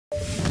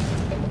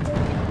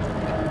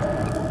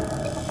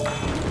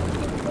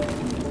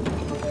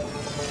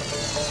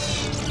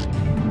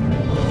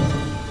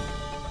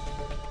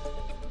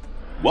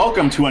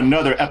Welcome to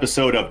another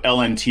episode of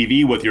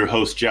LNTV with your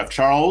host, Jeff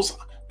Charles.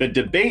 The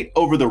debate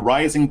over the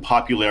rising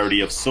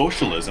popularity of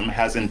socialism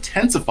has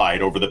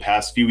intensified over the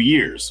past few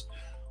years.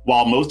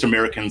 While most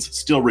Americans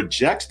still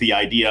reject the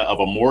idea of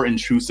a more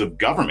intrusive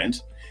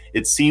government,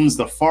 it seems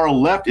the far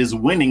left is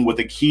winning with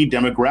a key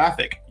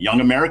demographic,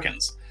 young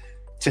Americans.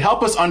 To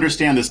help us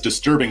understand this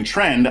disturbing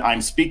trend, I'm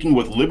speaking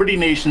with Liberty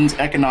Nation's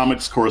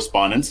economics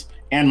correspondent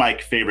and my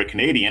favorite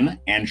Canadian,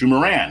 Andrew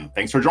Moran.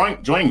 Thanks for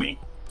joining me.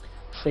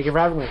 Thank you for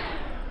having me.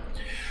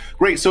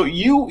 Great. So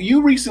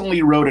you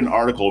recently wrote an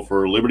article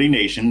for Liberty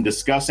Nation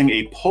discussing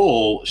a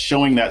poll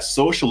showing that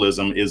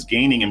socialism is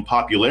gaining in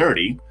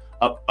popularity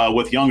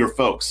with younger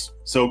folks.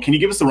 So can you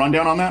give us the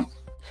rundown on that?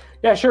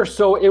 Yeah, sure.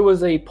 So it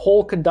was a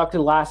poll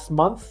conducted last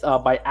month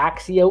by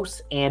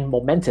Axios and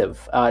Momentive.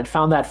 It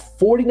found that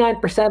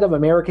 49% of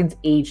Americans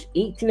aged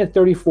 18 to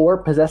 34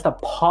 possessed a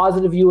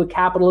positive view of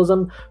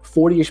capitalism.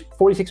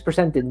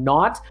 46% did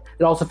not.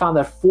 It also found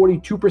that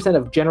 42%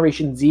 of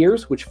Generation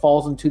Zers, which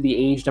falls into the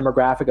age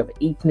demographic of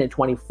 18 to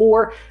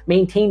 24,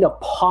 maintained a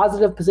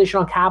positive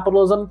position on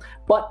capitalism,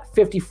 but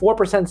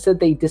 54% said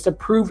they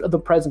disapproved of the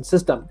present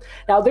system.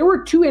 Now, there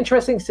were two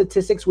interesting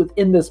statistics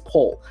within this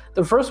poll.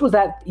 The first was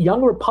that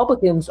young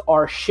Republicans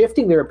are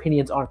shifting their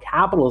opinions on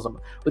capitalism,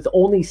 with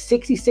only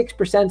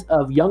 66%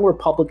 of young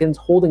Republicans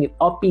holding an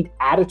upbeat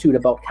attitude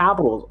about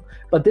capitalism.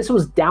 But this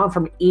was down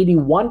from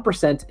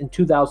 81% in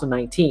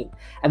 2019.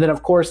 And then,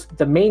 of course,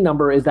 the main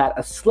number is that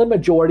a slim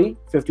majority,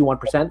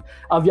 51%,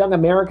 of young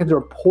Americans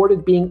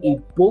reported being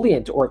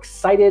ebullient or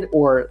excited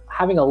or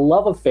having a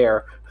love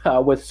affair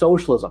with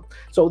socialism.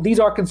 So these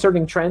are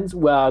concerning trends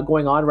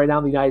going on right now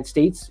in the United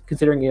States,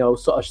 considering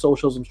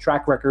socialism's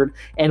track record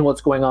and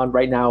what's going on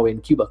right now in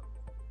Cuba.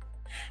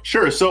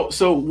 Sure.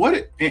 So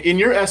what, in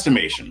your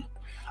estimation,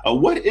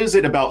 what is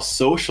it about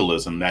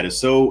socialism that is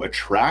so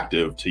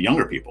attractive to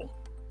younger people?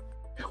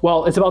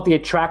 Well, it's about the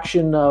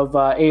attraction of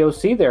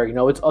AOC there.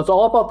 It's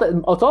all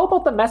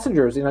about the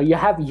messengers. You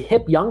have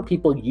hip young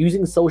people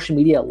using social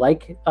media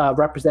like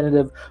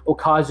Representative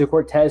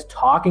Ocasio-Cortez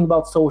talking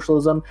about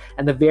socialism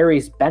and the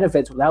various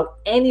benefits without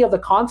any of the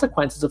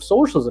consequences of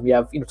socialism. You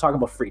have, talking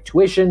about free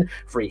tuition,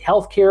 free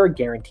healthcare,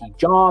 guaranteed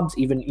jobs,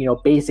 even,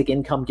 basic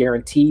income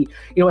guarantee.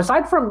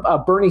 Aside from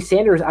Bernie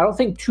Sanders, I don't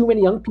think too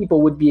many young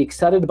people would be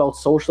excited about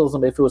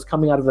socialism if it was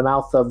coming out of the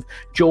mouth of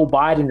Joe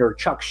Biden or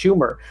Chuck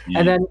Schumer. Mm.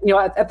 And then,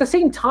 at the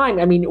same time,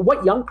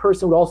 what young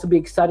person would also be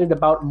excited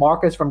about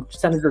markets from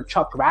Senator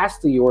Chuck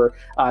Grassley or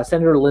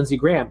Senator Lindsey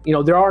Graham?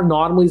 There are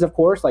anomalies, of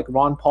course, like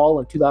Ron Paul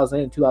in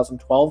 2008 and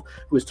 2012,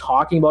 who was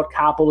talking about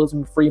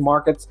capitalism, free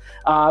markets.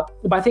 But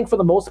I think for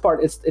the most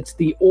part, it's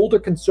the older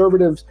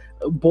conservatives,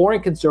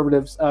 boring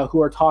conservatives,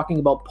 who are talking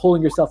about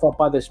pulling yourself up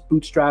by the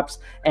bootstraps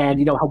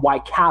and why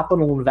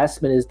capital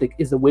investment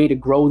is the way to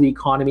grow the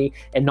economy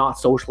and not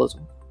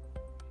socialism.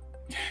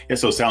 Yeah,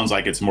 so it sounds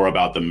like it's more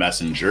about the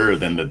messenger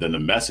than the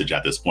message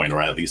at this point,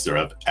 or at least they're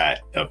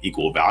of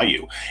equal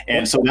value.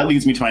 And so that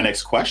leads me to my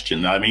next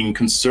question.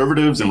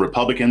 Conservatives and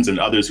Republicans and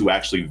others who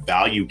actually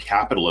value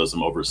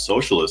capitalism over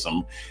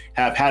socialism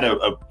have had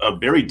a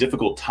very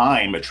difficult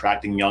time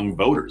attracting young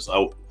voters.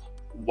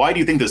 Why do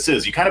you think this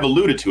is? You kind of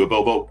alluded to it,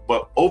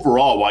 but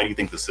overall, why do you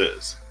think this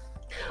is?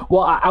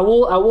 Well, I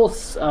will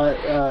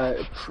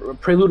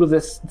prelude with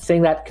this,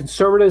 saying that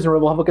conservatives and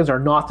Republicans are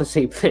not the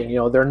same thing.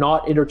 They're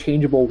not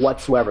interchangeable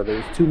whatsoever.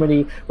 There's too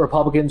many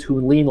Republicans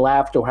who lean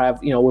left or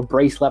have,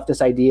 embrace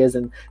leftist ideas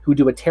and who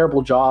do a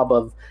terrible job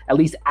of at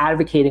least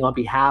advocating on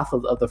behalf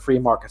of the free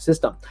market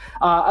system.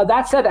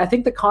 That said, I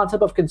think the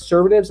concept of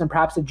conservatives and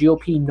perhaps the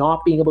GOP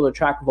not being able to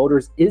attract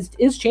voters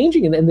is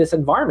changing in this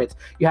environment.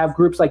 You have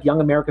groups like Young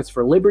Americans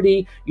for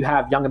Liberty, you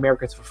have Young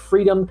Americans for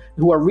Freedom,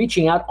 who are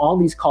reaching out on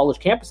these college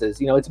campuses.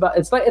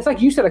 It's like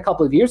you said a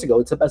couple of years ago.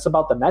 It's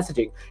about the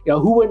messaging.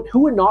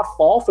 Who would not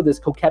fall for this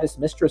coquettish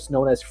mistress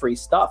known as free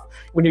stuff?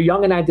 When you're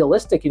young and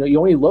idealistic, you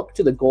only look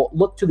to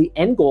the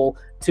end goal,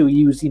 to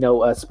use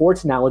a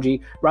sports analogy,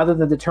 rather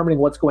than determining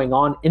what's going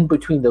on in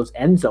between those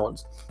end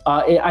zones.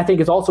 I think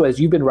it's also, as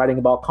you've been writing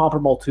about,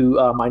 comparable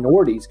to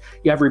minorities.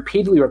 You have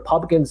repeatedly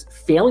Republicans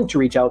failing to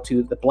reach out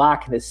to the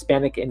Black and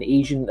Hispanic and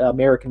Asian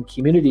American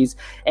communities,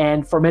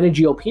 and for many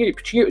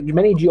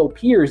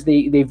GOPers,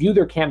 they view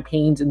their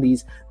campaigns in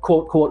these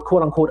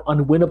quote unquote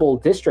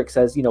unwinnable districts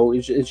as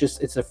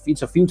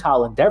it's a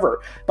futile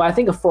endeavor. But I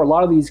think for a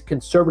lot of these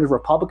conservative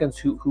Republicans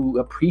who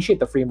appreciate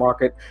the free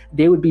market,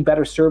 they would be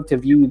better served to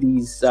view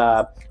these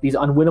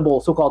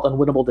unwinnable, so-called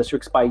unwinnable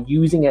districts by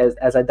using it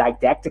as a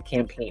didactic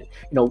campaign,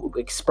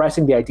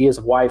 expressing the ideas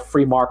of why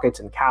free markets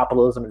and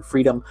capitalism and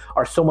freedom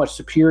are so much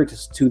superior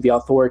to the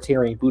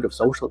authoritarian boot of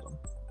socialism.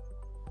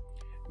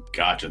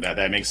 Gotcha.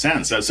 That makes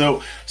sense.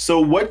 So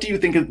what do you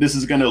think this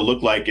is going to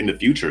look like in the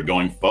future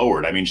going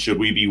forward? Should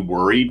we be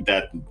worried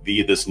that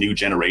this new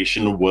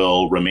generation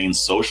will remain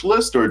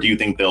socialist, or do you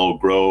think they'll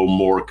grow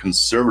more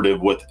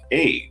conservative with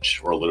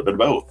age, or a little bit of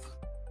both?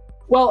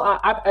 Well,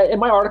 in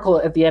my article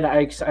at the end,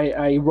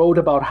 I wrote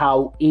about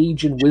how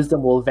age and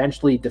wisdom will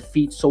eventually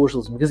defeat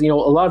socialism, because a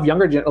lot of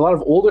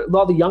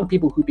the young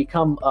people who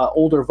become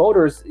older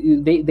voters,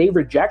 they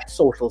reject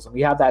socialism.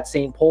 We have that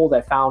same poll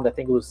that found, I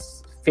think it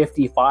was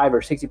 55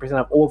 or 60%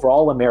 of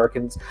overall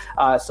Americans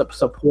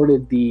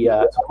supported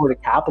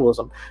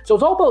capitalism. So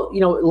it's all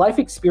about life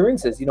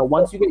experiences.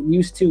 Once you get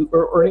used to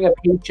earning a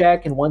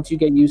paycheck, and once you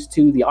get used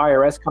to the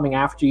IRS coming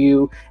after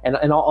you,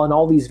 and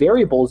all these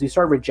variables, you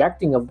start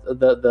rejecting of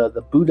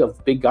the boot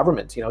of big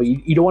government.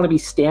 You don't want to be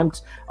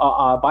stamped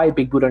by a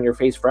big boot on your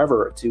face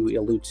forever, to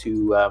allude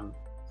to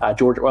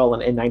George Orwell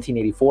in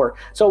 1984.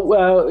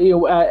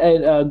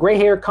 So gray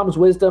hair comes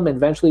wisdom, and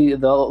eventually a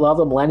lot of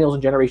the millennials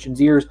and Generation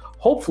Zers,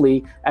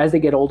 hopefully, as they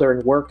get older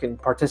and work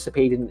and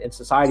participate in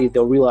society,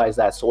 they'll realize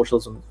that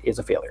socialism is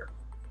a failure.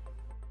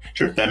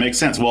 Sure, that makes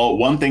sense. Well,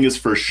 one thing is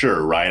for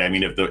sure, right? I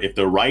mean, if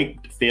the right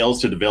fails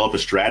to develop a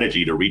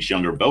strategy to reach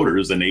younger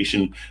voters, the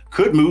nation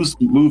could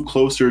move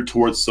closer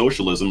towards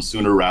socialism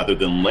sooner rather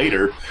than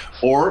later,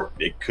 or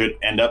it could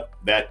end up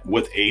that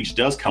with age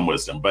does come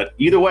wisdom. But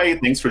either way,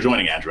 thanks for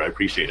joining, Andrew. I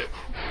appreciate it.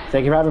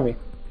 Thank you for having me.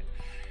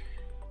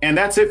 And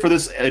that's it for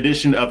this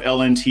edition of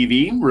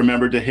LNTV.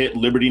 Remember to hit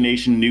Liberty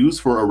Nation News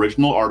for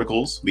original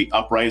articles, the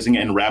Uprising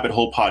and Rabbit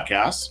Hole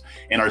podcasts,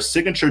 and our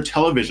signature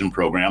television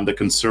program, The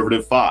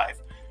Conservative 5.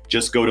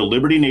 Just go to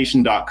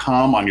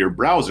libertynation.com on your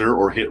browser,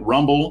 or hit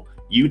Rumble,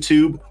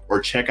 YouTube, or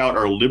check out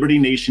our Liberty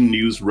Nation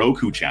News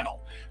Roku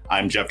channel.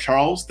 I'm Jeff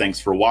Charles. Thanks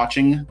for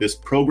watching. This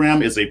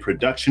program is a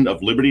production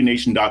of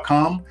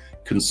libertynation.com,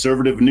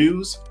 conservative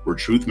news where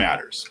truth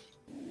matters.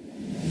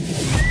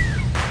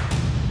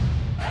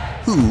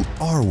 Who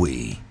are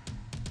we?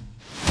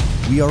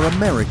 We are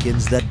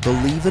Americans that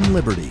believe in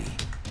liberty.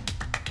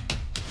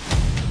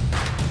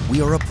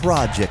 We are a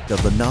project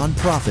of the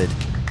nonprofit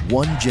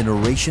One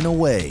Generation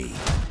Away.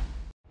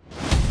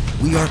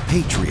 We are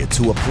patriots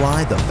who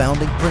apply the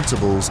founding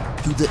principles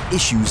to the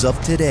issues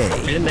of today.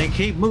 And they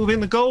keep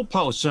moving the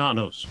goalposts on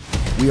us.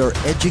 We are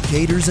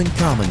educators and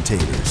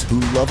commentators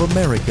who love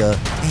America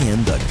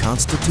and the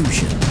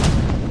Constitution.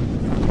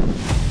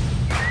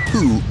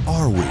 Who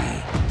are we?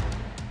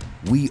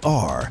 We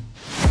are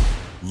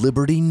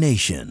Liberty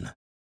Nation.